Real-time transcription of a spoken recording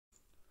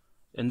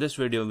In this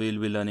video, we'll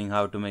be learning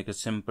how to make a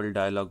simple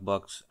dialog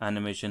box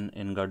animation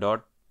in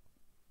Godot,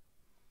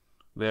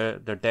 where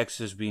the text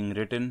is being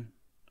written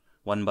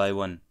one by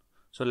one.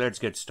 So let's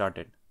get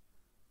started.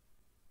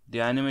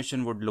 The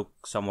animation would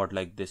look somewhat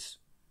like this.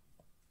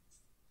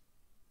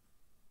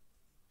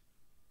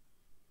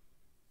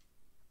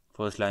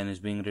 First line is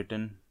being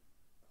written,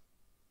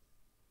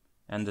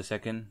 and the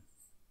second,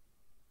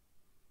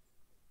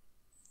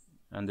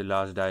 and the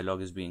last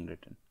dialogue is being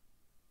written.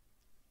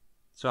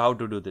 So how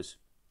to do this?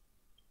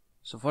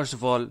 So first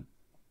of all,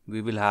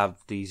 we will have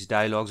these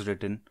dialogues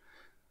written.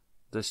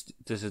 This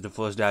is the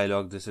first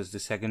dialogue, this is the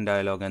second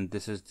dialogue, and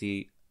this is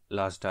the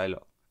last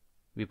dialogue.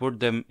 We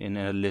put them in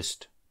a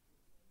list.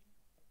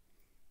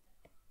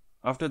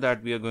 After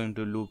that, we are going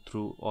to loop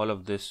through all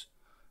of this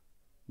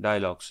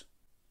dialogues.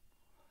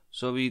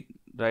 So we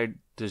write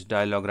this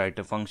dialog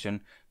writer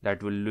function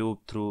that will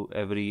loop through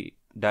every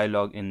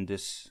dialogue in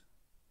this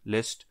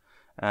list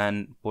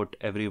and put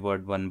every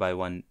word one by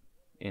one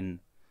in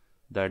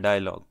the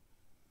dialogue.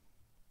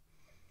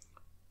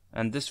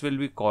 And this will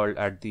be called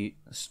at the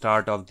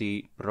start of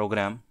the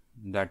program.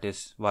 That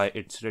is why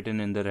it's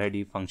written in the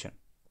ready function.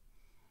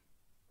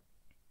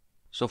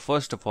 So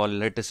first of all,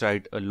 let us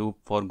write a loop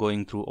for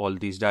going through all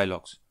these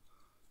dialogues.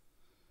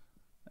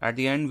 At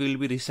the end, we'll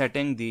be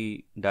resetting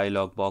the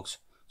dialog box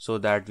so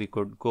that we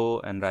could go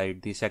and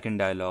write the second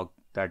dialogue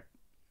that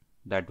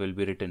will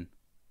be written.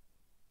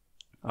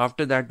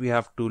 After that, we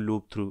have to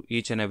loop through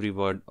each and every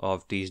word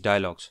of these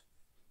dialogues.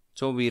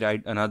 So we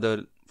write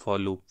another for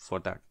loop for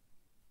that.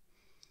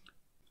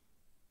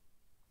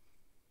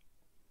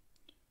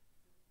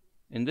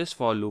 In this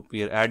for loop,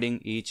 we are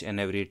adding each and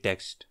every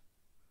text.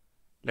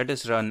 Let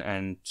us run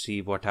and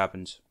see what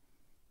happens.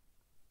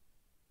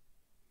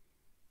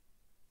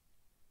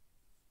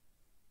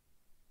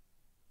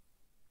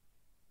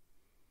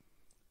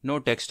 No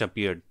text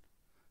appeared.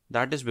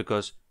 That is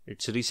because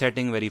it's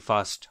resetting very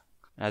fast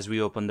as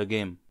we open the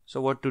game. So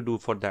what to do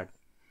for that?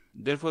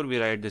 Therefore, we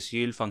write this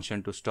yield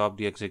function to stop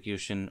the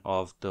execution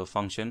of the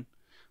function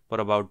for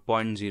about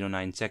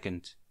 0.09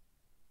 seconds.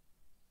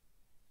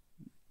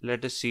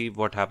 Let us see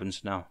what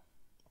happens now.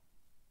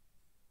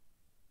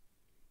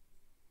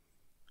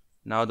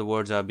 Now the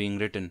words are being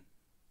written.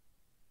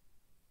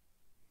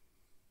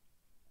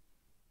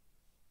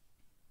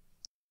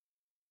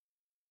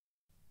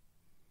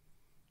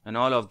 And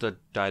all of the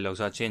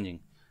dialogues are changing.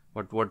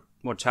 But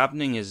what's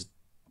happening is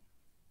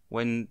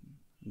when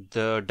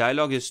the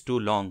dialogue is too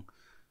long,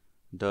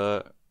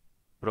 the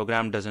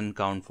program doesn't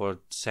count for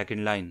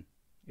second line.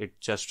 It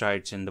just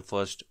writes in the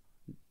first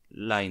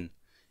line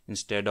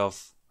instead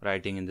of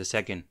writing in the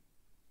second.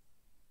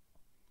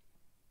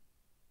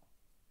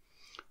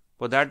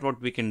 For that,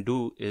 what we can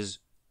do is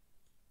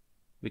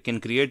we can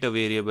create a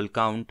variable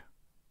count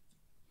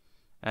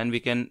and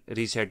we can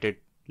reset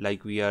it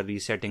like we are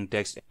resetting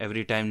text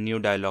every time new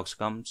dialogues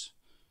comes.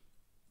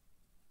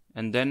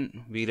 And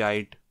then we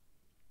write,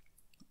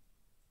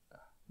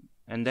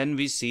 and then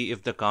we see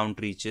if the count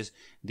reaches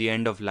the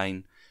end of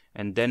line,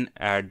 and then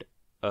add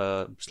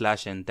a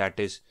 /n, that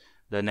is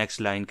the next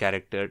line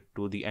character,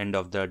 to the end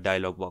of the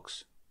dialog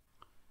box.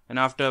 And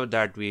after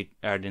that, we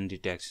add in the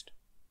text.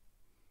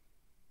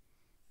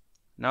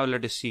 Now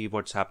let us see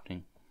what's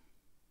happening.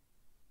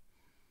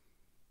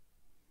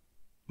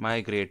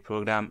 My great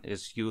program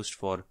is used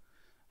for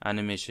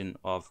animation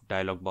of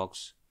dialog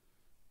box.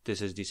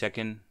 This is the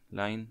second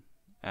line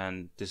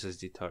and this is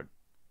the third.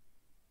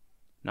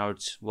 Now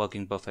it's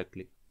working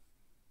perfectly.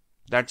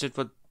 That's it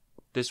for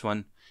this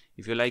one.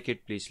 If you like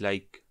it, please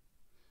like.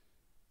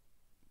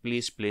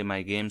 Please play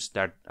my games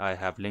that I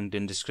have linked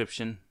in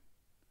description.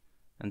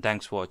 And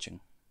thanks for watching.